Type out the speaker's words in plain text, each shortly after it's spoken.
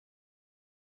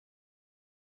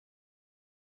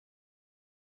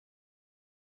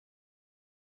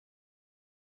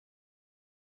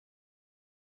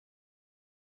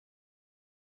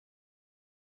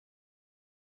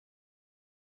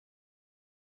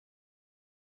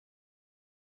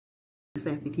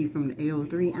SASSYTEA from the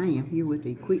 803. I am here with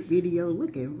a quick video.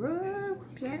 Looking rough,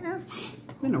 child. It's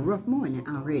been a rough morning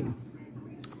already.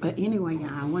 But anyway, y'all,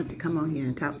 I want to come on here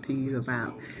and talk to you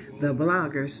about the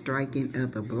blogger striking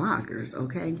other bloggers,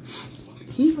 okay?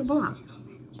 He's a blogger.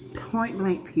 Point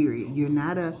blank, period. You're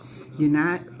not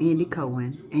Andy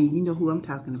Cohen, and you know who I'm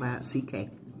talking about, CK.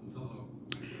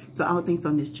 So all things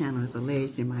on this channel is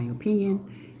alleged, in my opinion.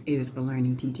 It is for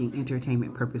learning, teaching,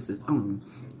 entertainment purposes only.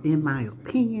 In my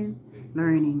opinion,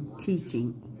 learning,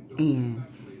 teaching, and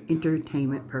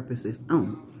entertainment purposes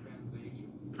only.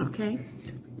 Okay?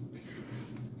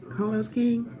 Carlos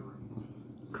King,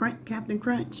 Captain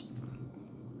Crunch,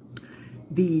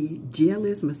 the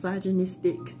jealous,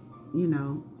 misogynistic, you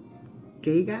know,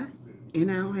 gay guy.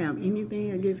 And I don't have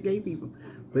anything against gay people.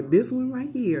 But this one right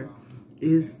here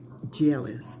is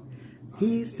jealous.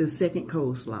 He's the second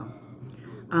coleslaw.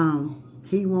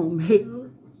 He won't mail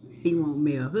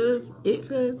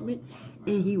ex-husband,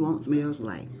 and he wants Mel's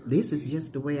life. This is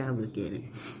just the way I look at it.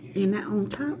 And not on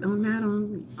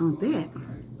that,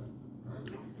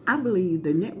 I believe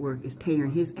the network is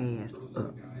tearing his ass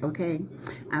up, okay?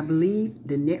 I believe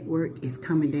the network is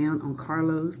coming down on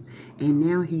Carlos, and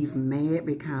now he's mad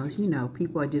because, you know,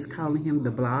 people are just calling him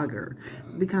the blogger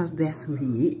because that's who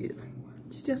he is.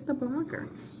 He's just a blogger,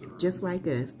 just like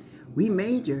us. We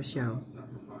made your show.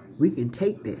 We can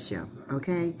take that show,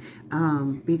 okay?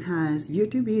 Because you're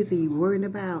too busy worrying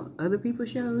about other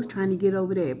people's shows, trying to get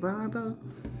over there, Bravo.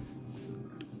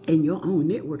 And your own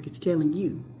network is telling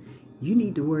you, you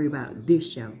need to worry about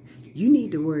this show. You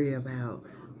need to worry about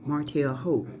Martell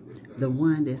Hope, the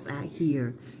one that's out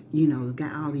here, you know,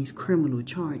 got all these criminal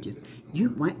charges. You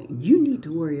need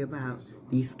to worry about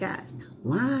these guys.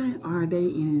 Why are they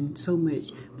in so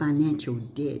much financial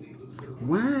debt?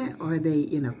 Why are they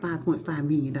in a $5.5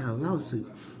 million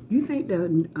lawsuit? You think the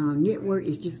network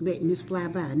is just letting this fly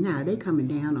by? Nah, they coming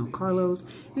down on Carlos,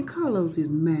 and Carlos is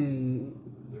mad,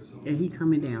 and he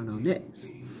coming down on us.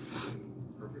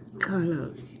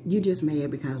 Carlos, you just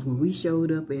mad because when we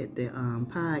showed up at the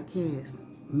podcast,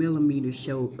 Millimeter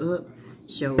showed up,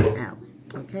 showed out,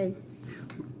 okay?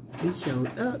 We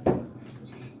showed up.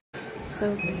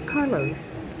 So, Carlos,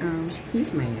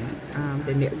 he's mad.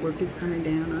 The network is coming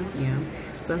down on him.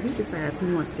 So he decides he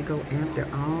wants to go after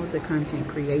all the content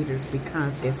creators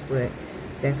because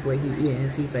that's what he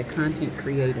is. He's a content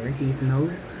creator. He's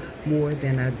no more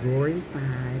than a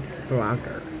glorified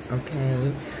blogger,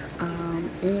 okay?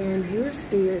 And you're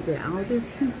scared that all this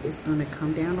heat is going to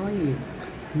come down on you,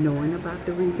 knowing about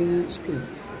the revenge piece,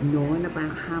 knowing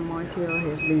about how Martell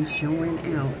has been showing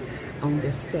out on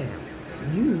the staff.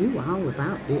 You knew all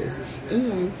about this,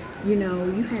 and you know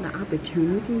you had an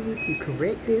opportunity to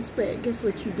correct this, but guess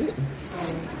what? You didn't.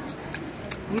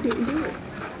 You didn't do it,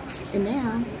 and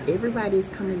now everybody's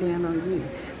coming down on you.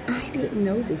 I didn't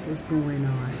know this was going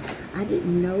on. I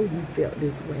didn't know you felt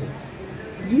this way.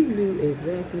 You knew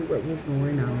exactly what was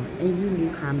going on, and you knew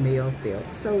how Mel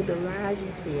felt. So the lies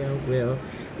you tell, well,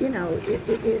 you know,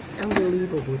 it's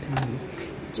unbelievable to me.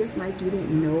 Just like you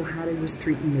didn't know how they was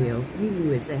treating Mel, you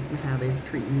knew exactly how they was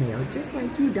treating Mel. Just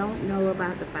like you don't know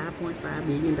about the $5.5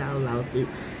 million lawsuit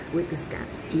with the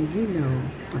Scotts, and you know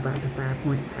about the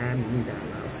 $5.5 million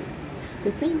lawsuit.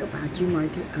 The thing about you,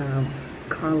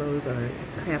 Carlos or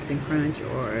Captain Crunch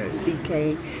or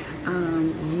CK,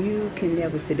 you can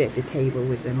never sit at the table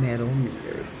with the metal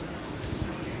meters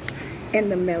and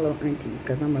the mellow aunties,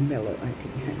 because I'm a mellow auntie,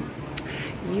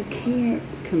 honey. You can't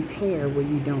compare where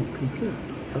you don't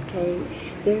compete, okay?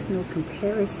 There's no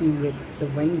comparison with the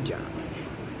raindrops.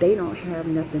 They don't have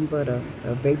nothing but a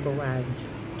vaporized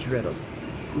drizzle,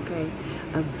 okay?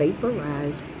 A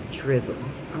vaporized drizzle,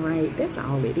 all right? That's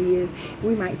all it is.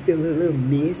 We might feel a little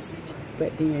mist,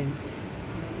 but then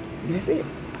that's it.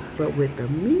 But with the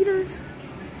meters,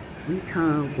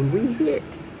 when we hit,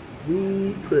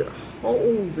 we put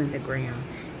holes in the ground,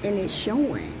 and it's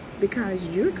showing. Because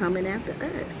you're coming after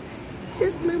us.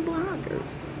 Just little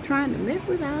bloggers trying to mess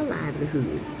with our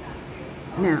livelihood.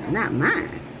 Now, not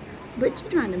mine, but you're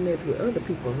trying to mess with other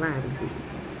people's livelihood.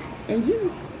 And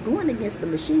you going against the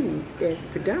machine that's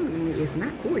predominantly is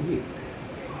not for you.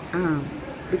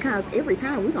 Because every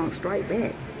time we're going to strike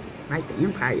back, like the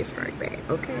Empire strike back,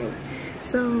 okay?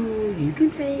 So you can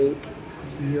take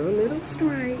your little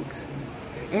strikes.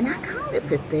 And I call it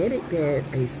pathetic that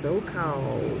a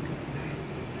so-called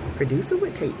producer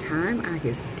would take time out of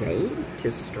his day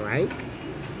to strike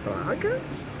bloggers?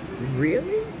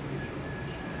 Really?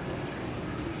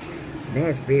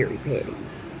 That's very petty.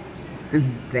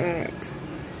 That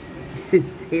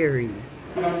is very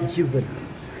juvenile.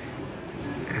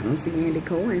 I don't see Andy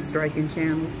Cohen striking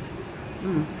channels.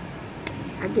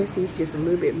 I guess he's just a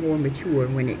little bit more mature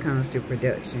when it comes to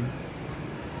production.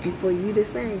 And for you to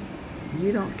say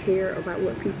you don't care about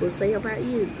what people say about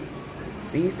you,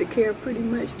 seems to care pretty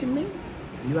much to me.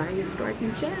 You out here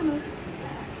striking channels.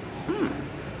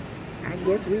 I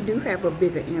guess we do have a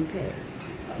bigger impact.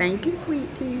 Thank you,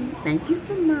 Sweet Tea. Thank you,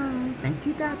 Simone. Thank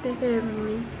you, Dr.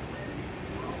 Heavenly.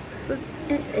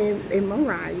 And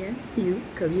Mariah, you,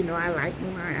 because you know I like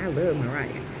Mariah. I love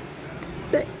Mariah.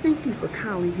 But thank you for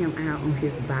calling him out on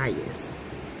his bias.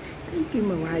 Thank you,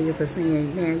 Mariah, for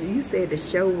saying, now you said the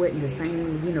show wasn't the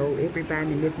same, you know, everybody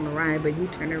missed Mariah, but you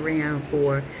turn around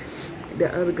for the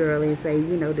other girl and say,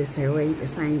 you know, the show ain't the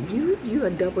same. You a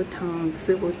double-tongued,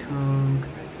 silver-tongued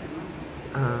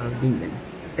demon.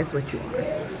 That's what you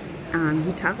are.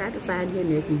 You talk out the side of your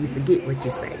neck and you forget what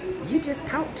you say. You just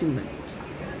talk too much.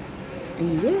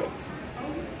 And yet,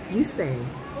 you say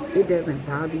it doesn't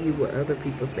bother you what other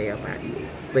people say about you.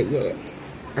 But yet,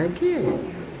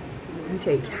 again, you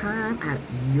take time out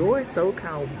your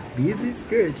so-called busy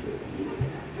schedule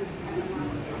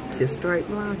to strike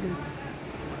bloggers.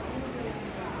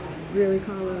 Really,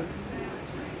 Carlos?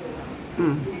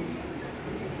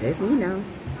 Lets me know.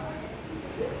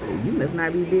 You must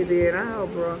not be busy at all,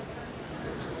 bro.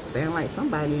 Sound like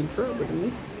somebody in trouble to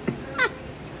me.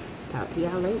 Talk to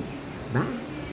y'all later. Bye.